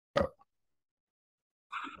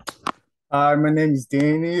Hi, my name is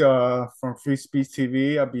Danny, from Free Speech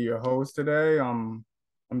TV. I'll be your host today. I'm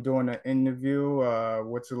doing an interview,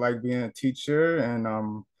 what's it like being a teacher, and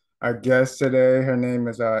our guest today, her name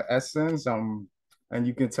is Essence. And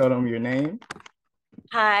you can tell them your name.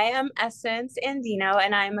 Hi, I'm yssenceandino,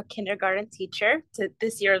 and I'm a kindergarten teacher.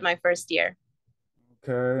 This year is my first year.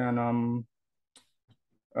 Okay, and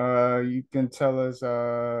you can tell us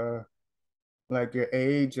like your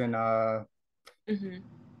age Mhm.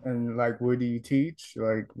 and like where do you teach?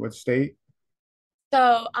 Like what state?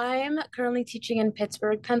 So I'm currently teaching in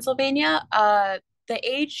Pittsburgh, Pennsylvania. The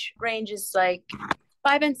age range is like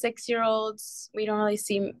 5 and 6 year olds. We don't really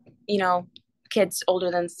see, you know, kids older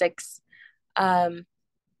than six. Um,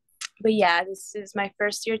 but yeah, this is my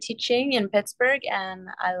first year teaching in Pittsburgh, and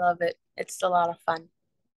I love it. It's a lot of fun.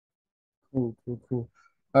 Cool, cool, cool.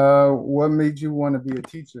 What made you want to be a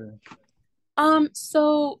teacher?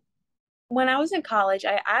 So when I was in college,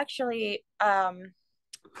 I actually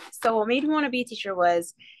so what made me want to be a teacher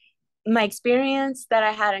was my experience that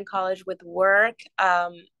I had in college with work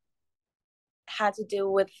had to do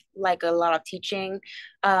with like a lot of teaching.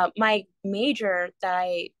 My major that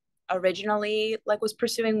I originally like was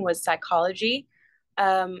pursuing was psychology,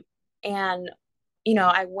 um, and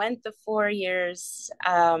I went the 4 years,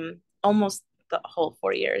 almost the whole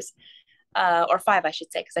 4 years, or five, I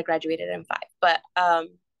should say, because I graduated in five. But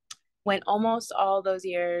went almost all those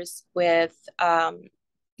years with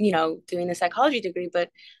doing the psychology degree, but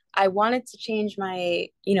I wanted to change my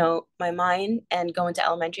mind and go into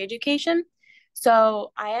elementary education.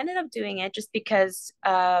 So I ended up doing it just because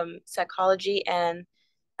psychology and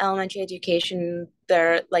elementary education,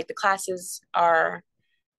 they're like the classes are,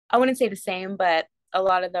 I wouldn't say the same, but a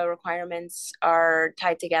lot of the requirements are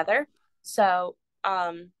tied together. So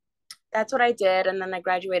that's what I did. And then I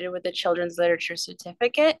graduated with a children's literature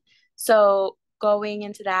certificate. So going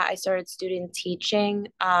into that, I started student teaching.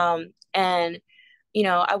 And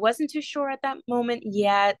I wasn't too sure at that moment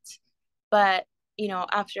yet, but,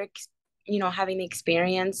 after, having the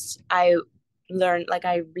experience, I learned like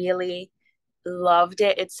I really loved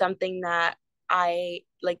it. It's something that I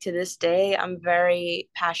like to this day, I'm very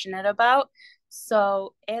passionate about.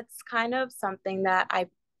 So it's kind of something that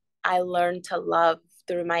I learned to love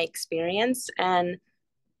through my experience. And,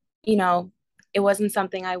 you know, it wasn't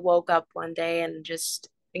something I woke up one day and just,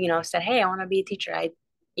 said, hey, I want to be a teacher.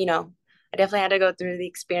 You know, I definitely had to go through the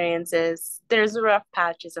experiences. There's rough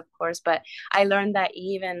patches, of course, but I learned that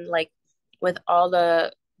even like with all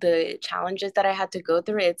the challenges that I had to go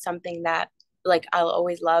through, it's something that like I'll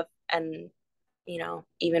always love. And,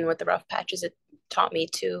 even with the rough patches, it taught me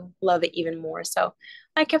to love it even more. So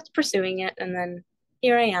I kept pursuing it, and then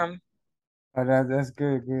here I am. That's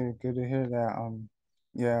good, good to hear that.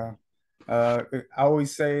 Yeah. I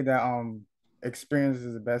always say that experience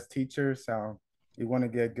is the best teacher. So you want to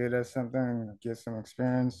get good at something, get some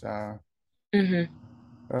experience. Hmm.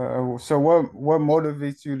 So what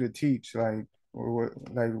motivates you to teach?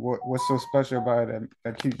 What's so special about it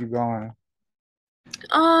that keeps you going?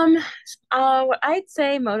 Um, what I'd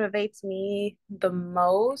say motivates me the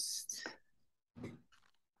most,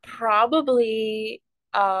 probably,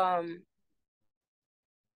 um,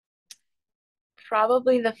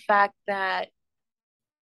 probably the fact that,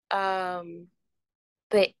 um,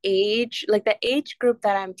 the age group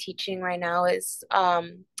that I'm teaching right now is,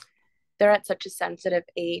 they're at such a sensitive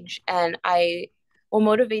age, and what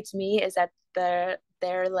motivates me is that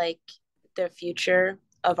they're like the future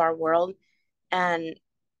of our world, and,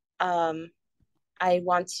 um, I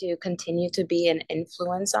want to continue to be an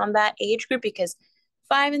influence on that age group because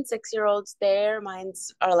 5 and 6 year olds, their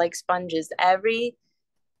minds are like sponges.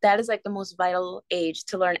 That is like the most vital age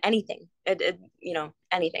to learn anything.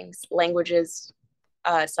 Anything, languages,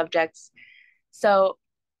 subjects. So,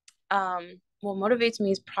 what motivates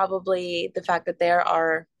me is probably the fact that they're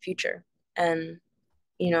our future. And,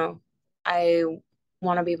 you know, I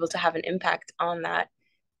want to be able to have an impact on that.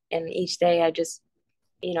 And each day I just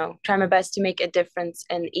try my best to make a difference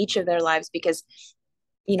in each of their lives because,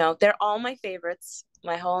 they're all my favorites.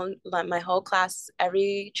 My whole class,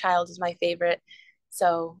 every child is my favorite.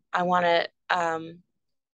 So I want to,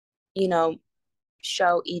 you know,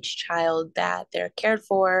 show each child that they're cared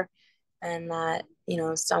for and that,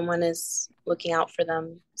 someone is looking out for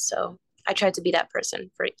them. So I try to be that person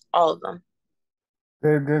for all of them.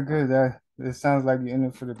 Good, good, good. That it sounds like you're in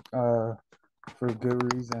it for a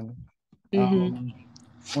good reason. Hmm. Um,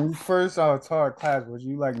 when you first taught a class, was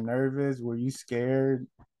you like nervous? Were you scared?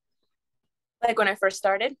 Like when I first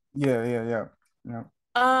started, Yeah, yeah, yeah. Yeah.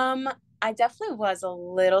 um, I definitely was a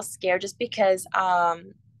little scared just because,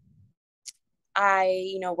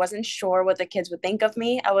 I, wasn't sure what the kids would think of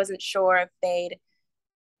me. I wasn't sure if they'd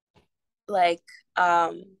like,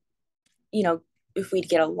 um, you know, if we'd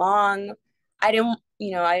get along. I didn't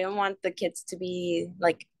want the kids to be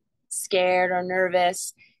like scared or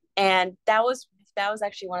nervous. And that was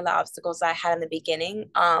actually one of the obstacles I had in the beginning.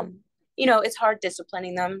 It's hard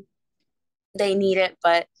disciplining them. They need it,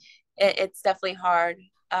 but it's definitely hard.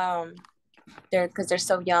 They're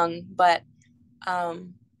so young, but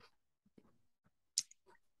um,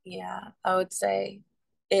 yeah, I would say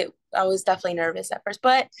I was definitely nervous at first,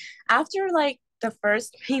 but after like the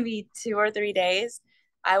first maybe 2 or 3 days,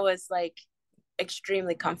 I was like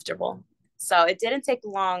extremely comfortable. So it didn't take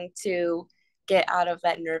long to get out of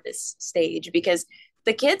that nervous stage because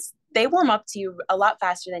the kids, they warm up to you a lot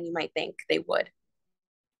faster than you might think they would.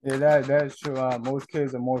 Yeah, that's true. Most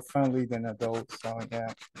kids are more friendly than adults, so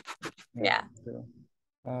yeah, yeah, Yeah. that's true.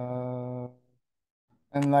 Uh,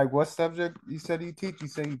 and like, what subject you said you teach? You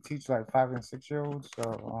said you teach like 5 and 6 year olds.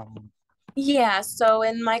 So, Yeah, so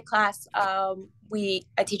in my class, I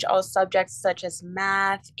teach all subjects such as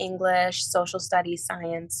math, English, social studies,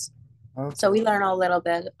 science. So okay, we learn a little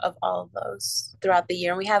bit of all of those throughout the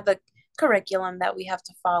year. And we have the curriculum that we have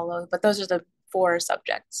to follow, but those are the four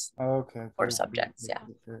subjects. okay, Four good, good, subjects, good, yeah.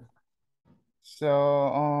 good, good. So,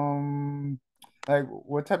 like,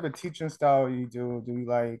 what type of teaching style you do? Do you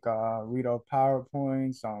like read off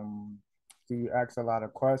PowerPoints? Do you ask a lot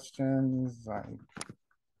of questions? Like,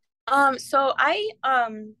 So I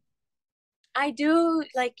do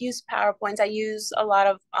like use PowerPoints. I use a lot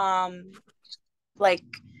of like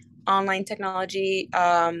online technology.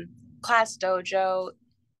 Class Dojo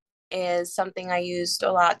is something I used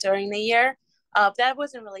a lot during the year. That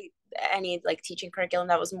wasn't really any like teaching curriculum.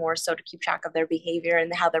 That was more so to keep track of their behavior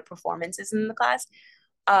and how their performance is in the class.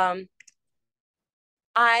 Um,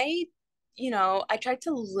 I, I tried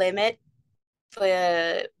to limit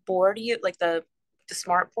the board use, like the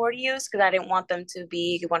smart board use, because I didn't want them to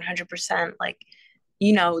be 100% like,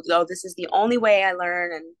 oh, this is the only way I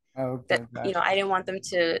learn, and that okay, gotcha. I didn't want them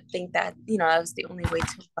to think that that was the only way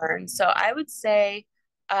to learn. So I would say,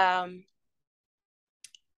 um,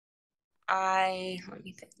 I let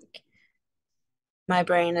me think. My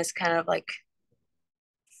brain is kind of like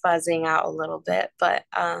fuzzing out a little bit, but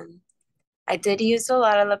I did use a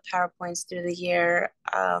lot of the PowerPoints through the year.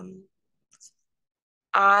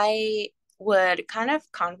 I would kind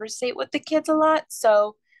of conversate with the kids a lot.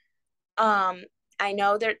 So um, I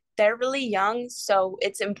know they're really young, so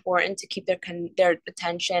it's important to keep their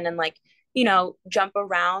attention and like, jump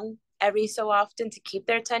around every so often to keep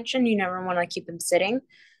their attention. You never want to keep them sitting.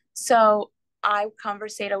 So I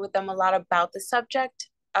conversated with them a lot about the subject.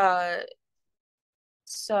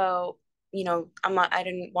 So, I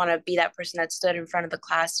didn't want to be that person that stood in front of the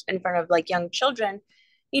class, in front of like young children,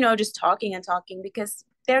 just talking and talking because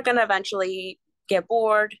they're going to eventually get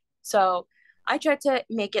bored. So I tried to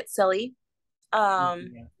make it silly,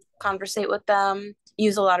 um, Yeah. conversate with them,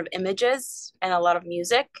 use a lot of images and a lot of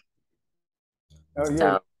music. Oh yeah,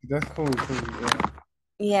 So, that's cool, cool. Yeah,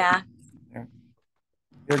 yeah. yeah.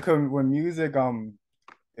 Yeah, 'cause with music,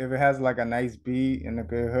 if it has like a nice beat and a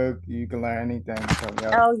good hook, you can learn anything. So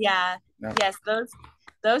yeah, Oh, yeah. yeah. Yes,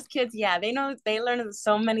 those kids, yeah, they learn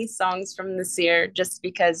so many songs from this year just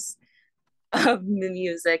because of the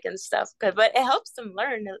music and stuff. But it helps them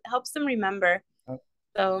learn. It helps them remember. Uh,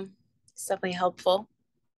 So it's definitely helpful.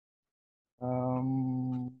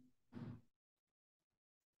 Um,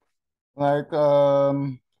 like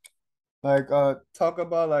um, talk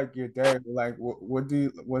about like your day. Like,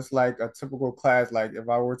 what's like a typical class? Like, if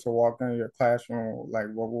I were to walk into your classroom, like,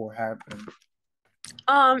 what will happen?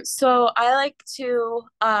 So I like to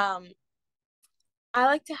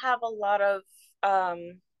have a lot of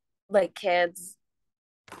like kids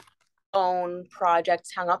own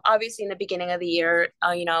projects hung up. Obviously in the beginning of the year,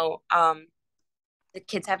 the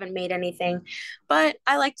kids haven't made anything, but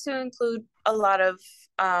I like to include a lot of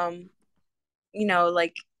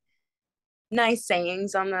like nice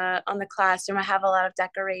sayings on the classroom. I have a lot of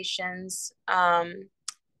decorations.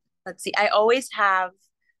 Let's see. I always have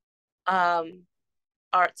um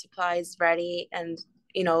art supplies ready and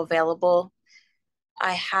available.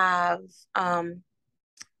 I have let's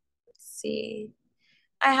see.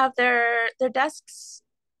 I have their desks.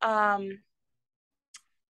 How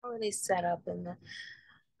are they set up in the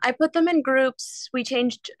I put them in groups. We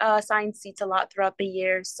changed assigned seats a lot throughout the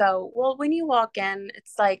year. So, well, when you walk in,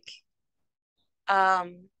 it's like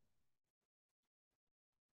um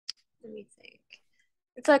let me think.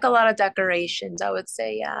 It's like a lot of decorations, I would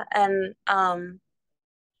say, yeah. And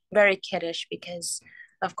very kiddish because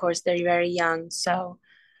of course they're very young. So,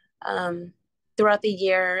 um throughout the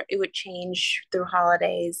year. It would change through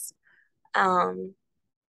holidays. Um,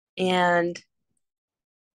 and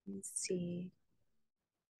let's see.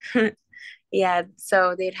 Yeah,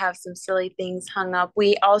 so they'd have some silly things hung up.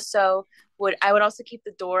 We also I would also keep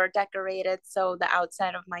the door decorated. So the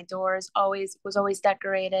outside of my doors always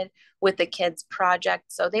decorated with the kids'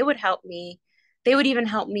 project. So they would help me. They would even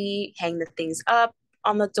help me hang the things up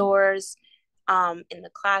on the doors, in the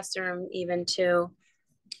classroom even too.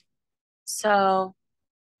 So,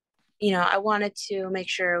 I wanted to make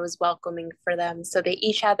sure it was welcoming for them. So they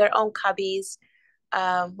each had their own cubbies,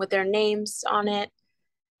 with their names on it,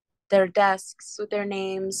 their desks with their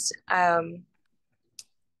names.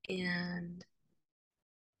 And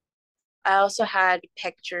I also had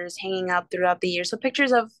pictures hanging up throughout the year. So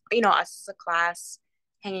pictures of, us as a class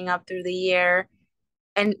hanging up through the year.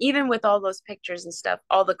 And even with all those pictures and stuff,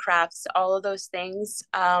 all the crafts, all of those things,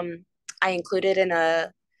 I included in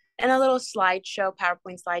a little slideshow,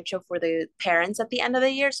 PowerPoint slideshow for the parents at the end of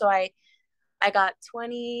the year. So I got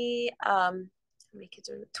 20 how many kids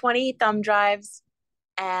are there? 20 thumb drives,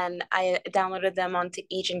 and I downloaded them onto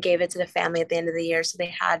each and gave it to the family at the end of the year. So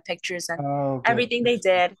they had pictures and Oh, okay. everything they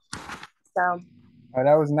did. So Oh,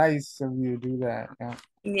 that was nice of you to do that. Yeah.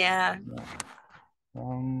 yeah. Yeah.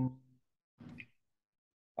 Um,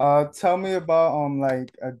 tell me about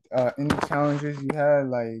like any challenges you had,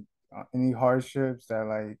 like any hardships that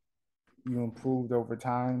like you improved over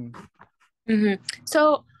time.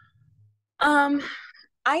 So um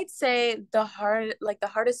I'd say the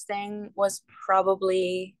hardest thing was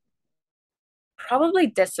probably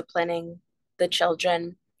disciplining the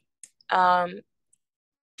children. Um,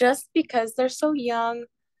 just because they're so young.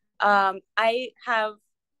 I have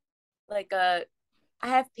like a I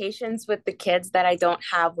have patience with the kids that I don't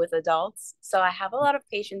have with adults. So I have a lot of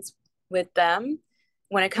patience with them.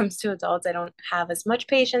 When it comes to adults, I don't have as much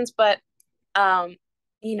patience, but um,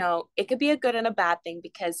 it could be a good and a bad thing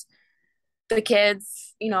because the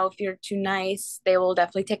kids, if you're too nice, they will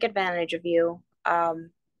definitely take advantage of you.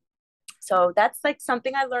 So that's like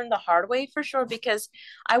something I learned the hard way for sure because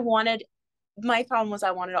I wanted my problem was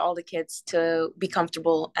I wanted all the kids to be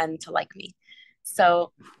comfortable and to like me.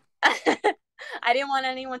 So I didn't want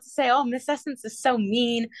anyone to say, "Oh, Miss Essence is so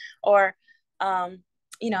mean," or, I'm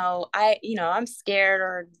scared,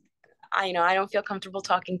 or I don't feel comfortable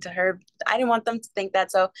talking to her. I didn't want them to think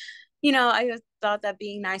that. So, I just thought that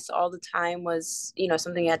being nice all the time was,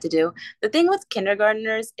 something you had to do. The thing with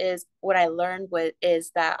kindergartners is what I learned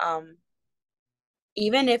is that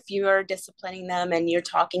even if you're disciplining them and you're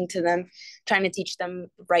talking to them, trying to teach them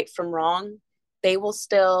right from wrong, they will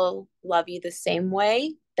still love you the same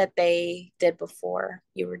way that they did before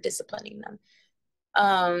you were disciplining them.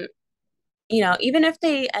 Um, even if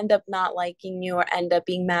they end up not liking you or end up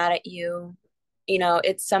being mad at you,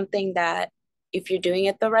 it's something that if you're doing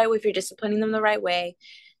it the right way, if you're disciplining them the right way,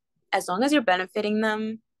 as long as you're benefiting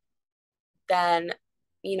them, then,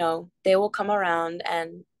 they will come around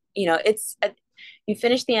and, it's you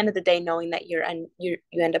finish the end of the day knowing that you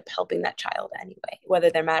end up helping that child anyway, whether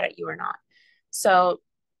they're mad at you or not. So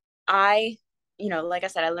I, like I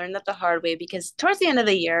said, I learned that the hard way because towards the end of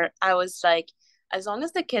the year, I was like, as long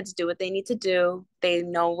as the kids do what they need to do, they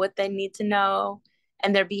know what they need to know,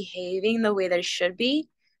 and they're behaving the way they should be,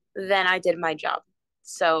 then I did my job.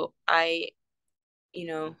 So I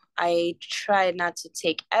tried not to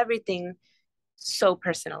take everything so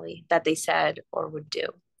personally that they said or would do.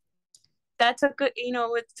 That took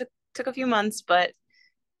took a few months, but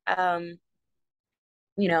um,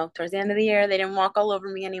 towards the end of the year, they didn't walk all over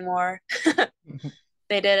me anymore.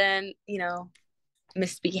 They didn't,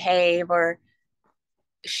 misbehave or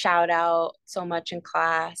shout out so much in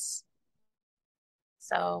class.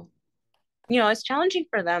 So, it's challenging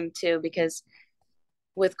for them too because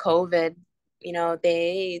with COVID,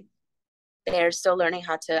 they're still learning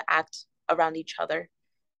how to act around each other.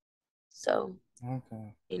 So,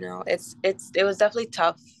 Okay. it was definitely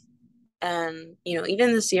tough. And,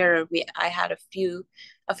 even this year I had a few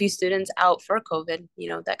students out for COVID,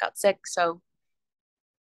 that got sick. So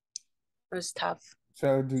it was tough.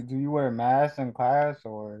 So do you wear a mask in class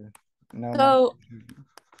or no mask? So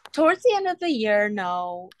towards the end of the year,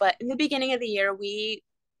 no, but in the beginning of the year,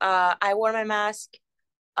 I wore my mask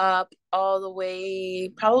up all the way,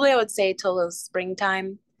 probably I would say till the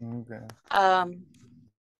springtime. Okay. Um,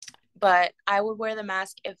 but I would wear the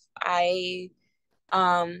mask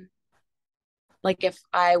um, if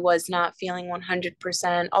I was not feeling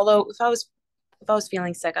 100%. Although if I was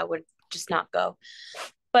feeling sick, I would just not go.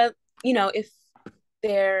 But if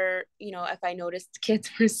I noticed kids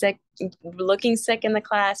were sick, looking sick in the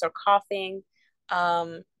class or coughing,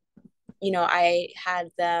 I had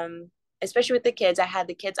them. especially with the kids, I had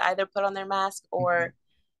the kids either put on their mask Mhm. or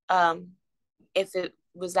um, if it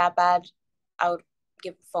was that bad, I would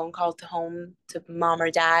give a phone call to home to mom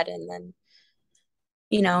or dad, and then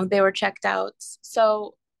they were checked out.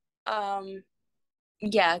 So um,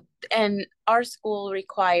 yeah, and our school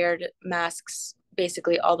required masks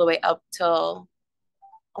basically all the way up till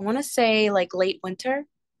I want to say like late winter.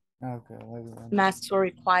 Okay, later on. Masks were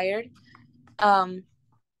required. Um,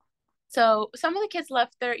 so some of the kids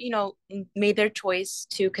left made their choice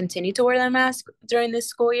to continue to wear their mask during this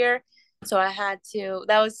school year. So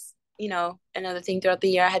that was, another thing throughout the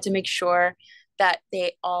year. I had to make sure that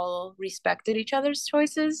they all respected each other's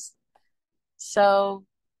choices. So,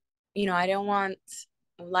 I didn't want,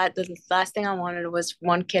 the last thing I wanted was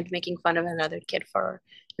one kid making fun of another kid for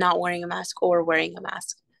not wearing a mask or wearing a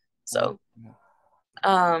mask. Oh, So,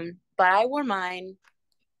 yeah. but I wore mine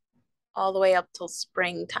all the way up till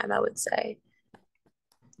springtime, I would say.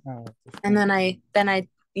 Oh, And interesting. then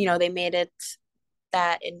they made it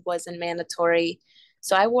that it wasn't mandatory.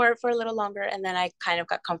 So I wore it for a little longer and then I kind of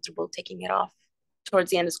got comfortable taking it off towards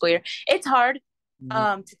the end of school year. It's hard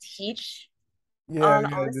Yeah, to teach. yeah, the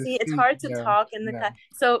Honestly, it's seat, hard to yeah, talk in the yeah. class.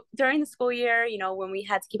 So during the school year, when we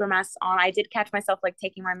had to keep our masks on, I did catch myself like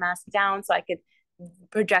taking my mask down so I could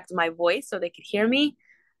project my voice so they could hear me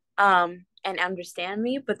and understand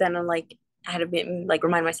me. But then I'm like I had to be, like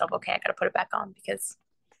remind myself, okay, I gotta put it back on because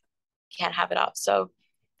I can't have it off. So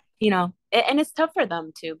and it's tough for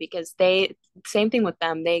them too because they same thing with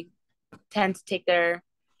them. They tend to take their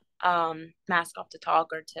mask off to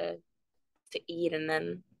talk or to eat and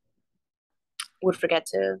then would forget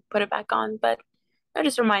to put it back on. But I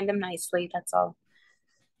just remind them nicely. That's all.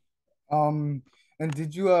 Um, and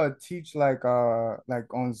did you teach like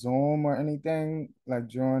on Zoom or anything like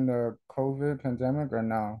during the COVID pandemic or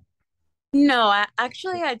no? No,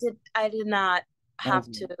 actually, I did not have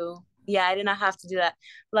Okay. to. Yeah, I did not have to do that.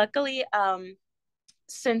 Luckily,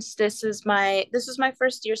 since this was my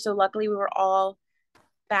first year, so luckily we were all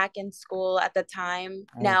back in school at the time.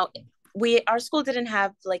 Now, Okay. our school didn't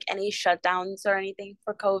have like any shutdowns or anything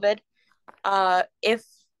for COVID. If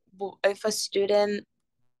a student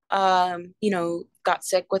got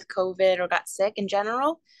sick with COVID or got sick in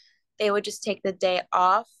general, they would just take the day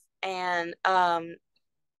off and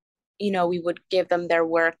we would give them their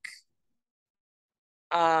work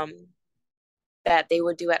um that they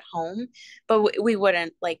would do at home, but we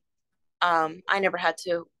wouldn't like I never had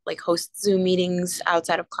to like host Zoom meetings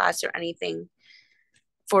outside of class or anything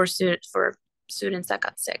for students that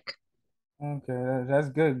got sick. Okay, that's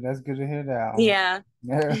good. That's good to hear that. Yeah.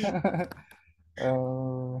 Yeah.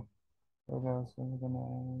 What else was I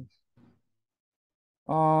gonna ask?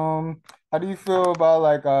 How do you feel about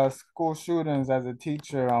like school shootings as a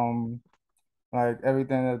teacher? Like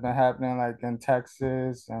everything that's been happening like in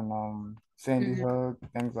Texas and Sandy Mhm. Hook,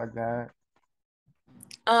 things like that.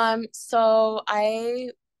 So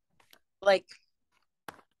I like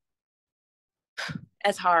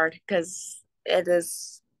it's hard because it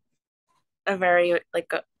is a very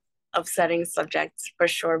like upsetting subject for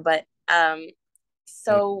sure, but Yeah.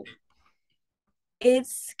 so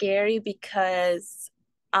it's scary because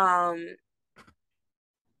um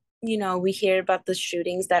we hear about the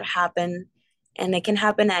shootings that happen and it can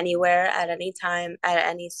happen anywhere at any time at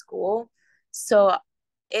any school. So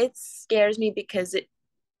it scares me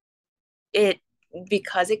it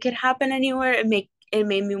because it could happen anywhere. It made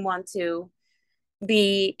me want to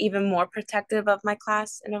be even more protective of my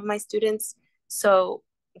class and of my students. So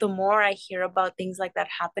the more I hear about things like that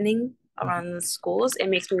happening around the schools, it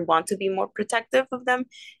makes me want to be more protective of them.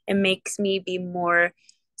 It makes me be more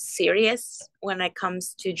serious when it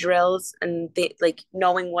comes to drills and like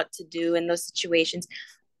knowing what to do in those situations.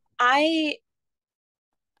 I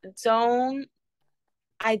don't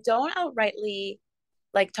I don't outrightly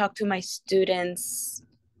like talk to my students,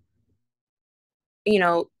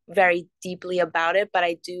 very deeply about it, but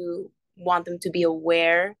I do want them to be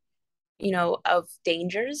aware of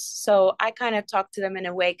dangers. So I kind of talk to them in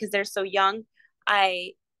a way because they're so young.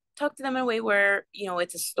 I talk to them in a way where,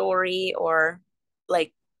 it's a story or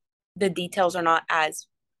like the details are not as,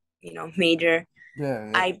 major.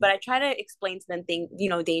 Yeah, yeah. But I try to explain to them things,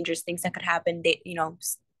 dangerous things that could happen,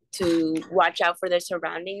 to watch out for their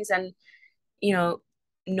surroundings and, you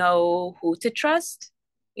know who to trust,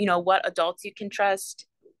 what adults you can trust,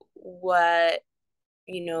 what,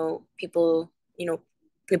 people,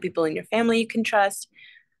 the people in your family you can trust,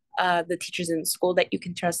 the teachers in school that you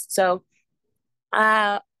can trust. So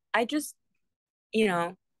I just, you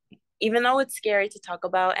know, even though it's scary to talk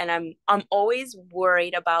about, and I'm always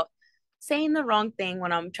worried about saying the wrong thing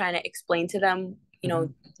when I'm trying to explain to them,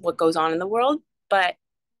 Mhm. what goes on in the world. But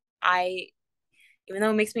I, even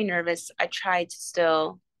though it makes me nervous, I try to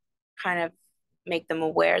still kind of make them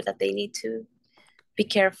aware that they need to be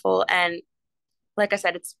careful. And like I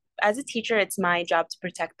said, it's as a teacher, it's my job to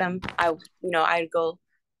protect them. I go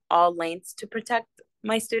all lengths to protect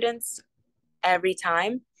my students every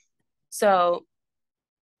time. So,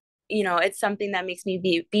 it's something that makes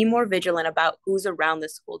me be more vigilant about who's around the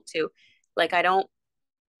school too. Like I don't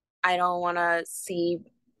want to see,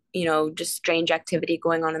 just strange activity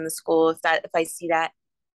going on in the school. If I see that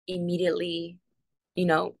immediately, you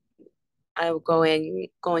know, I will going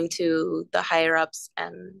to the higher ups,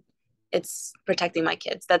 and it's protecting my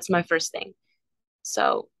kids. That's my first thing.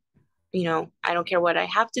 So, I don't care what I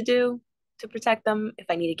have to do to protect them. If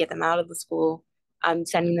I need to get them out of the school, I'm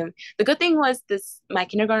sending them. The good thing was this my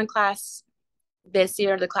kindergarten class this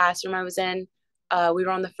year, the classroom I was in, we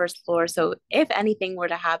were on the first floor. So if anything were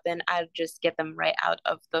to happen, I'd just get them right out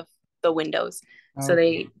of the windows. So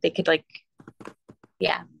Okay. they could like,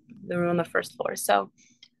 yeah, they were on the first floor. So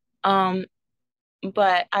um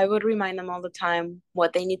but I would remind them all the time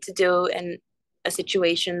what they need to do in a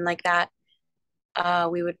situation like that.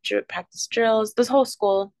 We would practice drills. This whole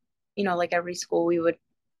school, like every school, we would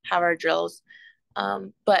have our drills.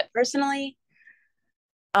 But personally,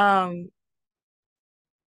 um,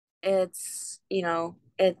 it's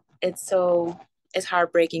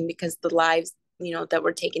heartbreaking because the lives, that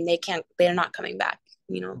were taken, they're not coming back.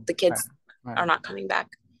 The Right. kids Right. are not coming back.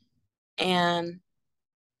 And,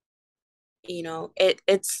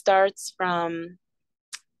 it starts from,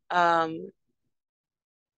 um,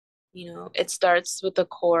 it starts with the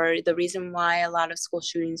core. The reason why a lot of school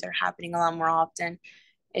shootings are happening a lot more often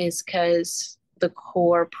is because the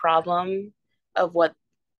core problem of what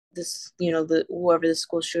this, whoever the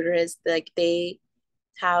school shooter is, like they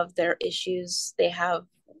have their issues. They have,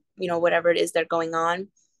 whatever it is that's going on,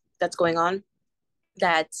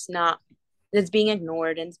 that's not, that's being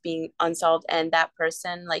ignored and it's being unsolved. And that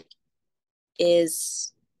person, like,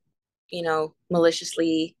 is,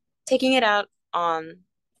 maliciously taking it out on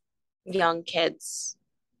young kids.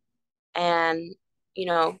 And, you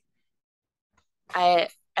know, I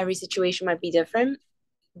every situation might be different,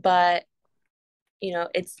 but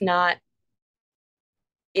it's not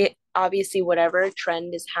it obviously whatever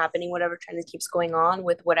trend is happening, whatever trend that keeps going on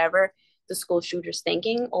with whatever the school shooter's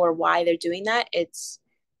thinking or why they're doing that,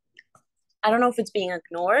 I don't know if it's being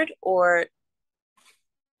ignored or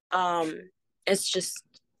um it's just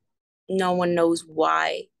no one knows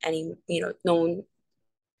why no one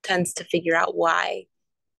tends to figure out why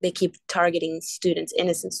they keep targeting students,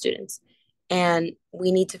 innocent students. And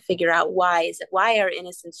we need to figure out why are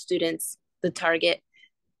innocent students the target.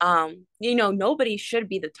 Nobody should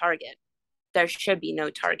be the target. There should be no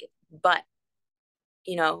target. But,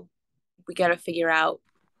 you know, we got to figure out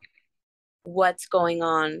what's going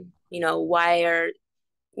on. Why are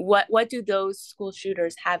what do those school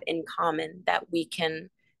shooters have in common that we can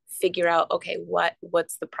figure out, okay,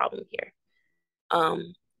 what's the problem here?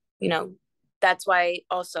 Um, you know, that's why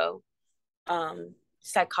also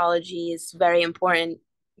psychology is very important.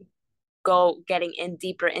 Getting in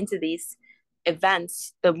deeper into these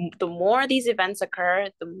events, the more these events occur,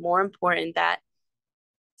 the more important that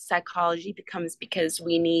psychology becomes, because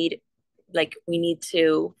we need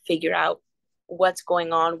to figure out what's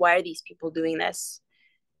going on, why are these people doing this.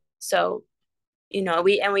 So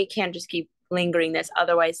we can't just keep lingering this,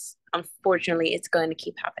 otherwise unfortunately it's going to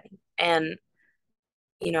keep happening. And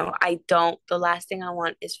I don't the last thing I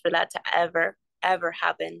want is for that to ever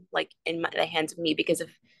happen, like in the hands of me, because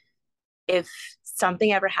if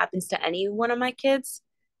something ever happens to any one of my kids,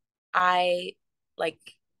 I like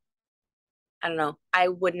I don't know, I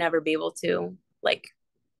would never be able to like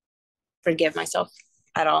forgive myself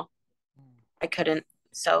at all. I couldn't.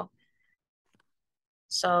 So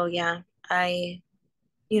yeah, I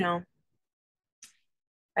you know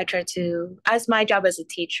I try to, as my job as a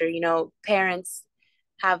teacher, parents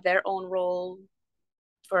have their own role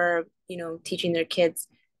for teaching their kids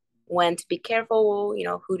when to be careful,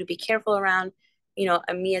 who to be careful around.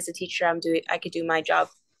 And me as a teacher, I could do my job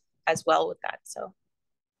as well with that. So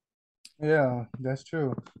Yeah, that's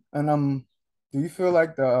true. And do you feel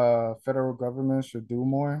like the federal government should do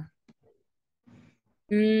more?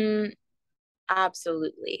 mm,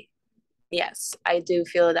 absolutely. Yes, I do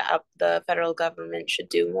feel that the federal government should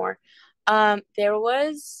do more. There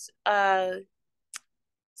was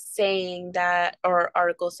saying that, or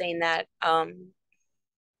article saying that,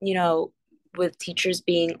 you know, with teachers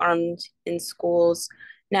being armed in schools.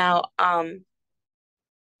 Now,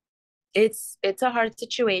 it's a hard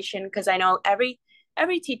situation because I know every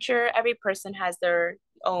teacher, every person has their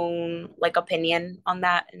own like opinion on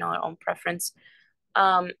that and their own preference.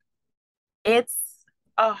 It's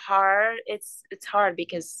it's hard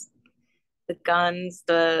because the guns,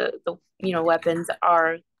 the weapons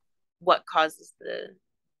are what causes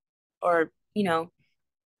or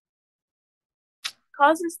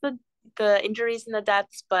causes the injuries and the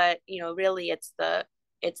deaths, but really it's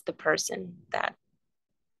the person that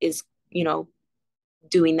is, you know,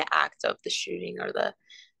 doing the act of the shooting or the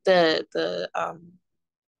the um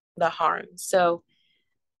the harm. So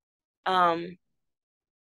um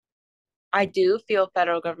I do feel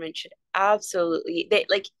federal government should absolutely they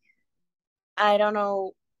like I don't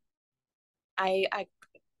know. I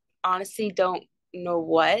honestly don't know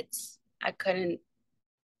what. I couldn't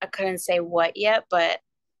I couldn't say what yet, but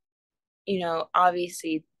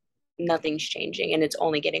obviously nothing's changing and it's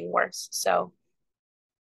only getting worse. So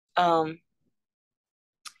um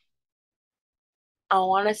I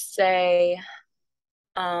want to say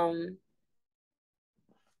um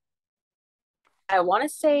I want to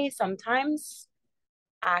say sometimes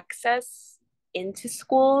access into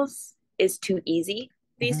schools is too easy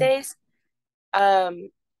these Hmm. days. Um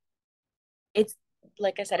it's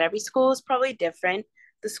like I said, every school is probably different.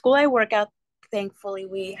 The school I work at, thankfully,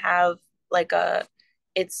 we have like a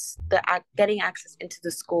it's the getting access into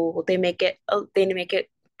the school. They make it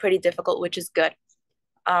pretty difficult, which is good.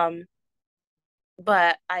 Um,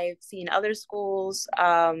 but I've seen other schools,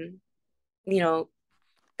 you know,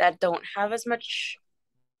 that don't have as much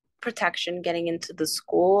protection getting into the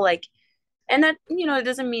school. Like, and that it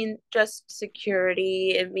doesn't mean just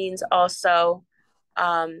security. It means also,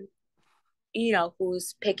 um,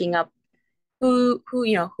 who's picking up who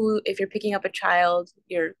if you're picking up a child,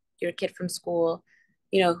 your kid from school,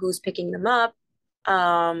 who's picking them up,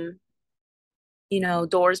 um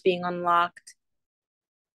doors being unlocked,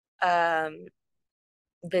 um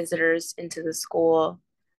visitors into the school.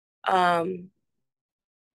 um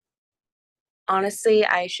Honestly,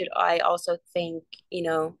 I also think,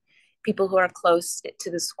 people who are close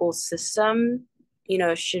to the school system,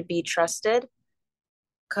 should be trusted,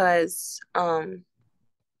 because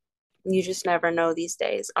you just never know these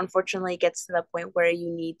days. Unfortunately, it gets to the point where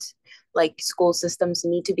school systems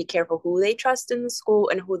need to be careful who they trust in the school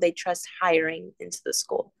and who they trust hiring into the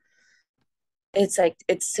school. It's like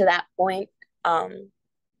it's to that point.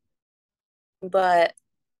 But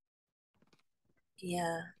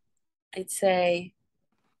yeah, I'd say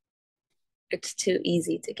it's too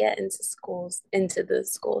easy to get into the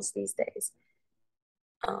schools these days.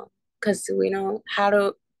 Because we know how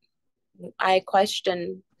to, I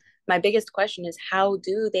question, my biggest question is how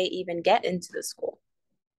do they even get into the school?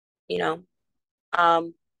 You know,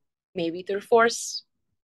 um, maybe through force,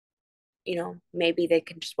 maybe they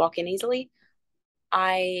can just walk in easily.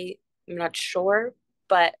 I'm not sure,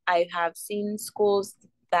 but I have seen schools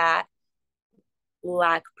that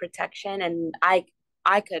lack protection, and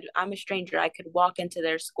I'm a stranger. I could walk into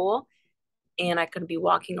their school and I could be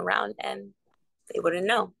walking around and they wouldn't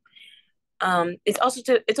know. It's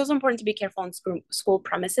also important to be careful on school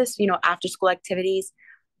premises, after school activities.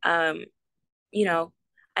 Um, you know,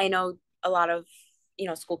 I know a lot of,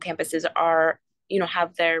 school campuses are,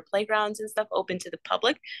 have their playgrounds and stuff open to the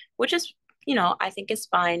public, which is, I think is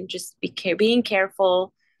fine. Just being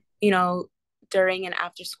careful, you know, during and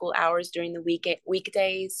after school hours during the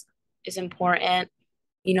weekdays is important.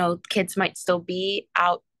 Kids might still be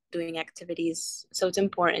out doing activities. So it's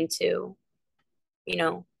important to, you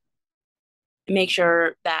know, make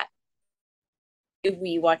sure that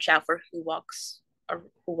we watch out for who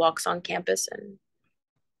walks on campus, and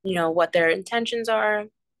what their intentions are,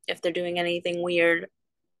 if they're doing anything weird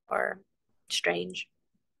or strange.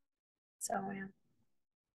 So yeah.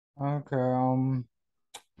 Okay.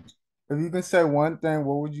 If you can say one thing,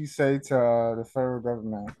 what would you say to the federal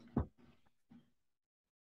government?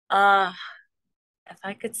 Uh if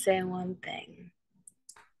I could say one thing.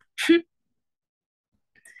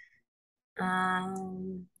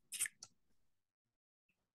 um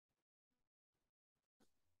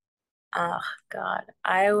oh God,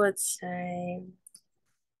 I would say,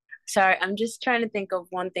 sorry, I'm just trying to think of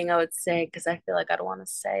one thing I would say because I feel like I don't want to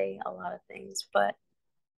say a lot of things, but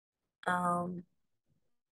um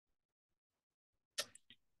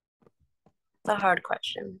it's a hard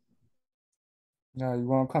question. Yeah, you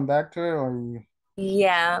want to come back to it, or you?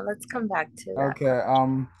 Yeah, let's come back to that Okay.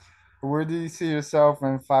 question. Where do you see yourself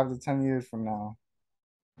in 5 to 10 years from now?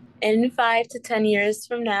 In 5 to 10 years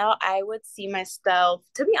from now, I would see myself,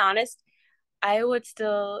 to be honest, I would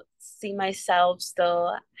still see myself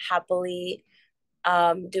still happily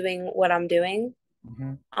doing what I'm doing,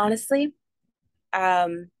 Hmm. honestly.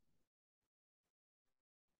 Um,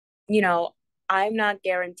 you know, I'm not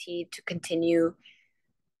guaranteed to continue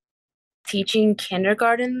teaching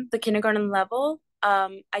kindergarten, the kindergarten level.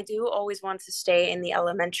 I do always want to stay in the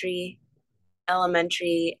elementary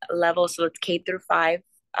level, so it's K through 5.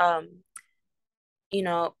 Um, you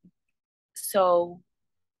know, so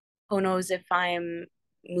who knows if I'm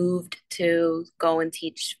moved to go and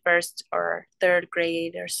teach first or third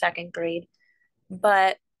grade or second grade.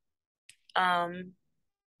 But um,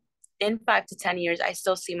 in 5 to 10 years, I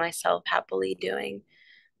still see myself happily doing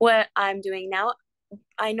what I'm doing now.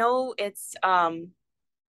 I know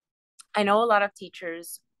I know a lot of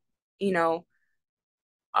teachers, you know,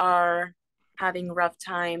 are having rough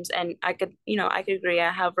times, and I could agree,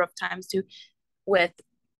 I have rough times too with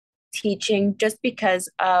teaching just because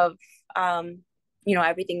of um,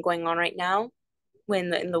 everything going on right now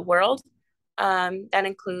in the world. That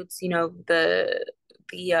includes, the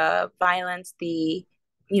violence, the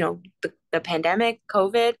pandemic,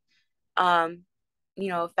 COVID, um,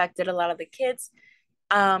 affected a lot of the kids.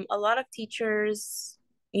 A lot of teachers,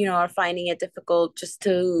 are finding it difficult just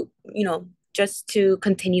to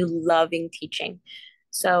continue loving teaching.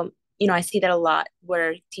 So, I see that a lot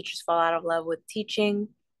where teachers fall out of love with teaching,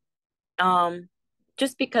 um,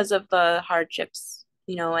 just because of the hardships,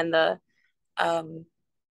 and um,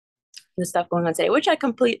 the stuff going on today, which I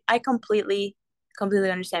completely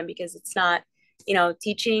understand because it's not,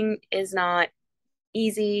 teaching is not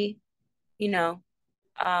easy, you know.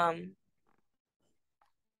 Um,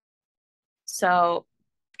 so,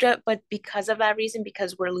 but because of that reason,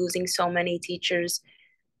 because we're losing so many teachers,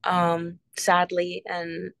 sadly,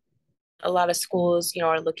 and a lot of schools,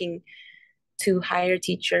 are looking to hire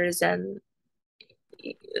teachers, and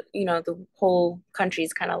the whole country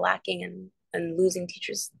is kind of lacking and losing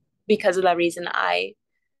teachers. Because of that reason, I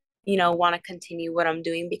want to continue what I'm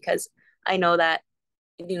doing because I know that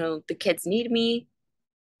the kids need me,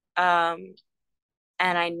 um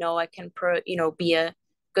and I know I can be a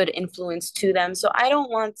good influence to them. So I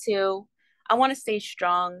want to stay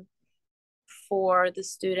strong for the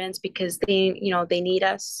students because they need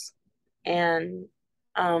us. And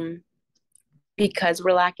um because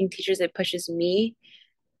we're lacking teachers, it pushes me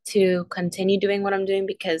to continue doing what I'm doing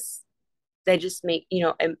because they just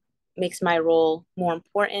it makes my role more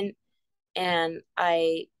important, and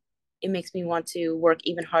I it makes me want to work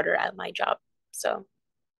even harder at my job. So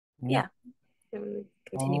Yeah. yeah, I'm gonna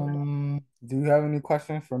continue on. Do you have any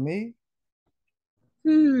questions for me?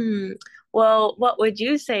 Hmm. Well, what would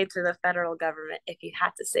you say to the federal government if you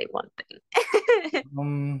had to say one thing?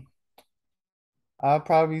 Um, I'll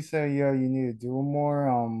probably say, yeah, you need to do more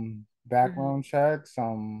Mhm. background checks,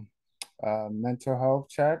 mental health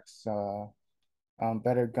checks,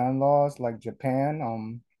 better gun laws like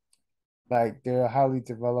Japan. Like they're a highly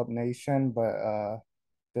developed nation, but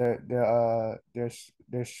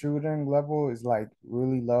their shooting level is like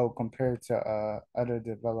really low compared to other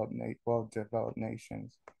well-developed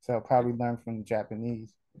nations. So I'll probably learn from the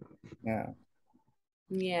Japanese. Yeah.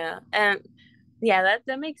 Yeah, and yeah,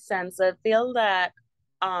 that makes sense. I feel that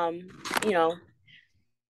um, you know,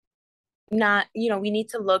 not we need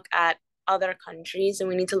to look at other countries, and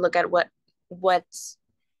we need to look at what's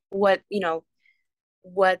what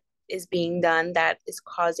what is being done that is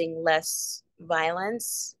causing less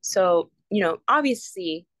violence. So,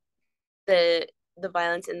 obviously the the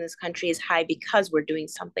violence in this country is high because we're doing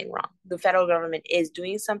something wrong. The federal government is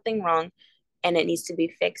doing something wrong and it needs to be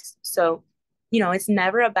fixed. So, it's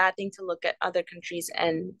never a bad thing to look at other countries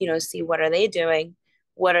and, see what are they doing?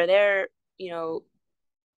 What are their, you know,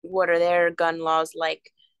 what are their gun laws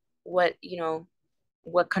like? What,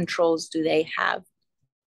 what controls do they have?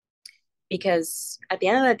 Because at the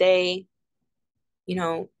end of the day, you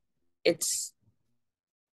know, it's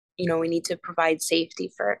we need to provide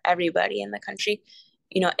safety for everybody in the country,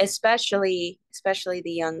 especially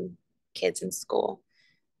the young kids in school.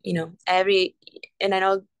 Every and I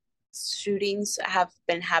know shootings have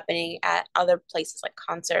been happening at other places like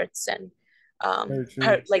concerts and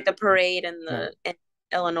Churches. like the parade Yeah. in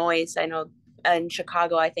Illinois. I know in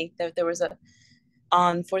Chicago, I think that there was a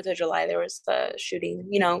on 4th of July there was a shooting.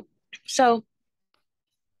 So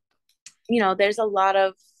there's a lot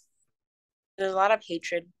of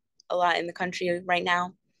hatred, a lot in the country right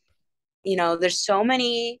now. There's so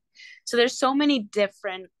many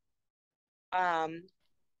different um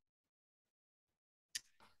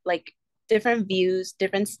like different views,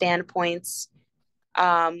 different standpoints,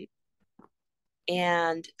 um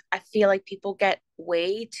and I feel like people get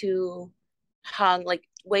way too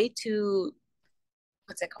way too,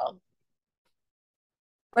 what's it called,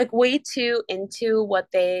 like way too into what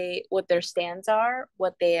their stands are,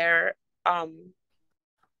 what their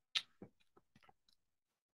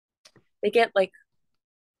they get like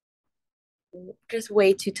just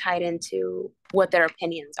way too tied into what their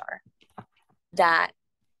opinions are, that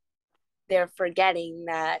they're forgetting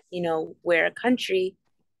that, we're a country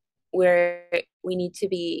where we need to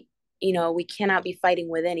be, we cannot be fighting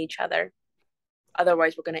within each other.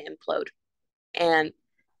 Otherwise, we're going to implode. And,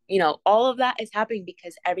 all of that is happening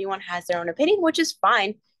because everyone has their own opinion, which is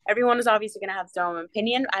fine. Everyone is obviously going to have their own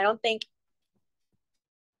opinion. I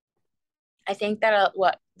think that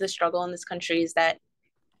what the struggle in this country is that,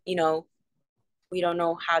 you know, we don't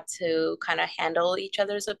know how to kind of handle each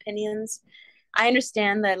other's opinions. I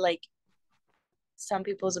understand that, like, some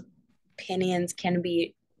people's opinions can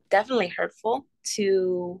be definitely hurtful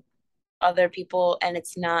to other people, and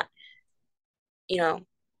it's not, you know,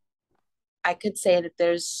 I could say that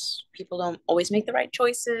there's people don't always make the right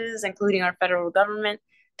choices, including our federal government.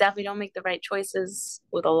 Definitely don't make the right choices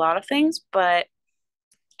with a lot of things, but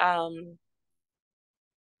um,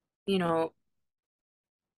 you know,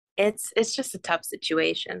 it's just a tough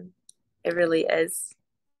situation. It really is.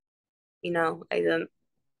 I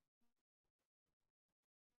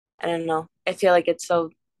don't know. I feel like it's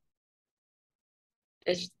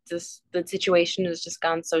just the situation has just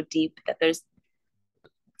gone so deep that it's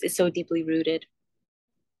so deeply rooted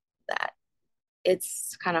that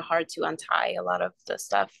it's kind of hard to untie a lot of the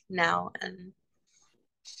stuff now. And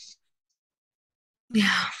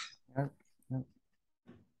yeah. Yep, yep.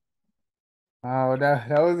 Oh, that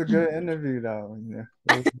was a good interview though.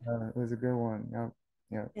 Yeah, it was a good one. Yep,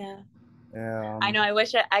 yep. Yeah. Yeah. I know. I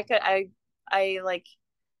wish I could. Like,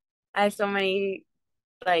 I have so many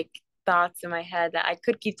like thoughts in my head that I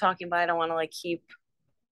could keep talking, but I don't want to like keep.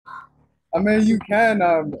 I mean, you can.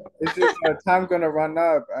 It's just time gonna run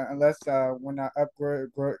up unless when I grade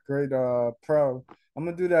pro. I'm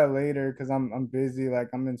gonna do that later because I'm busy. Like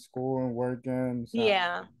I'm in school and working. So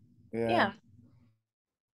Yeah. yeah, Yeah.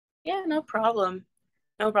 Yeah. No problem.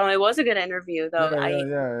 No problem. It was a good interview, yeah, though. yeah, I yeah,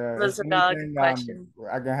 yeah. If those are all good anything, questions.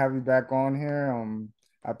 I can have you back on here.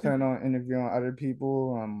 I plan Mhm. on interviewing other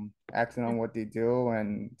people, asking them what they do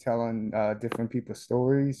and telling different people's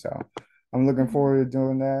stories. So I'm looking Mhm. forward to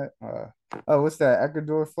doing that. Oh, what's that?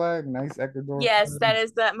 Ecuador flag? Nice Ecuador Yes, flag. that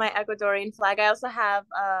is my Ecuadorian flag. I also have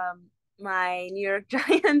my New York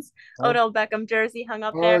Giants Oh, Odell Beckham jersey hung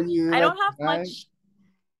up oh, there. you I like don't the have Giants? much.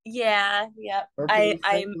 Yeah, yeah. Okay,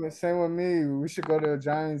 same with me. We should go to a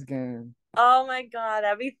Giants game. Oh my God,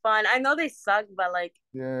 that'd be fun. I know they suck, but like,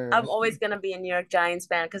 Yeah, I'm always gonna be a New York Giants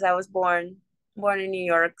fan because I was born in New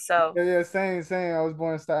York. So yeah, yeah. Same, same. I was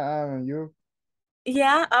born in Staten Island. You?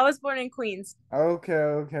 yeah, I was born in Queens. Okay,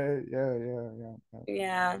 okay. Yeah, yeah, yeah,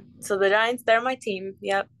 Yeah. So the Giants, they're my team.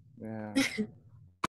 Yep. yeah.